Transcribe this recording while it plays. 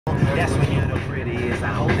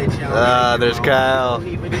There's Kyle.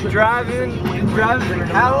 Driving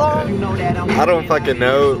how long? I don't fucking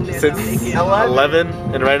know. Since 11,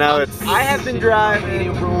 and right now it's... I have been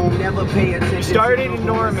driving. Started in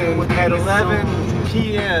Norman at 11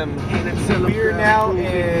 p.m. We're now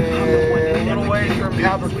a little ways from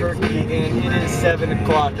Albuquerque, and it is 7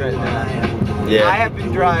 o'clock right now. Yeah. I have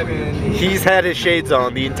been driving. He's had his shades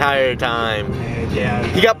on the entire time. Yeah.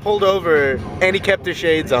 He got pulled over, and he kept his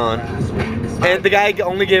shades on. And the guy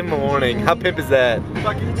only gave him a warning. How pimp is that?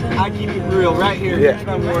 I keep it real right here. Yeah. Here's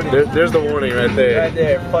my warning. There's the warning right there. Right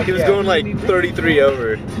there. Fuck He was yeah. going like 33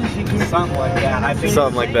 over. Something like that. I think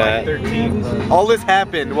Something like that. 13. All this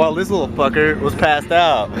happened while this little fucker was passed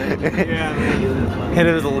out. Yeah. And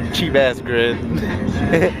it was a little cheap ass grid.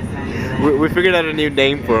 We figured out a new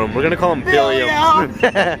name for him. We're gonna call him Billiam.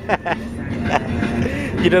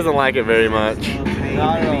 He doesn't like it very much.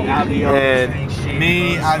 And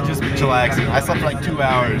me, I've just been chillaxing. I slept for like 2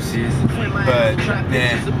 hours, but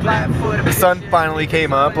man, the sun finally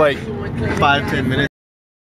came up like 5-10 minutes.